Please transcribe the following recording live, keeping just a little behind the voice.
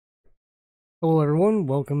Hello everyone,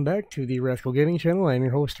 welcome back to the RathCo Gaming channel. I am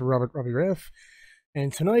your host, Robbie Rath,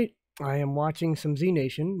 and tonight I am watching some Z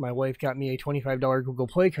Nation. My wife got me a $25 Google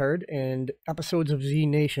Play card, and episodes of Z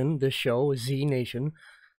Nation, this show is Z Nation,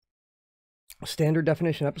 standard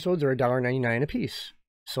definition episodes are $1.99 a piece.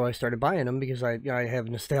 So I started buying them because I have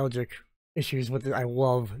nostalgic issues with it. I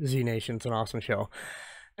love Z Nation, it's an awesome show.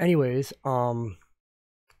 Anyways,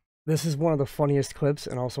 this is one of the funniest clips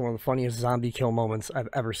and also one of the funniest zombie kill moments I've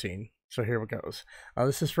ever seen. So here it goes.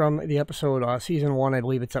 This is from the episode, Season 1, I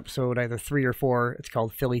believe it's episode either 3 or 4. It's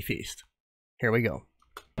called Philly Feast. Here we go.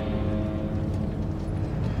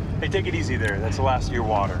 Hey, take it easy there. That's the last of your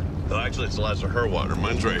water. No, actually, it's the last of her water.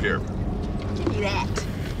 Mine's right here. Give me that.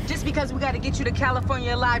 Just because we got to get you to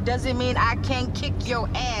California alive doesn't mean I can't kick your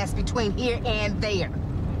ass between here and there.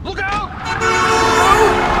 Look out!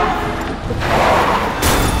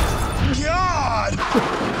 God!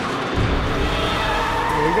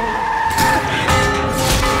 There we go.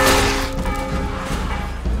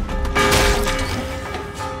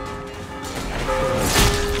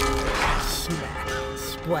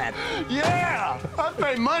 Splat. Yeah! I'd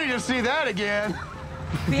pay money to see that again.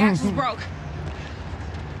 The axle's broke.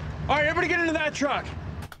 All right, everybody get into that truck.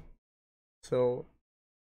 So,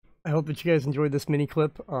 I hope that you guys enjoyed this mini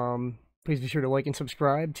clip. Please be sure to like and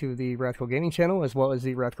subscribe to the RathCo Gaming channel as well as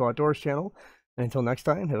the RathCo Outdoors channel. And until next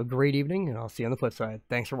time, have a great evening, and I'll see you on the flip side.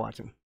 Thanks for watching.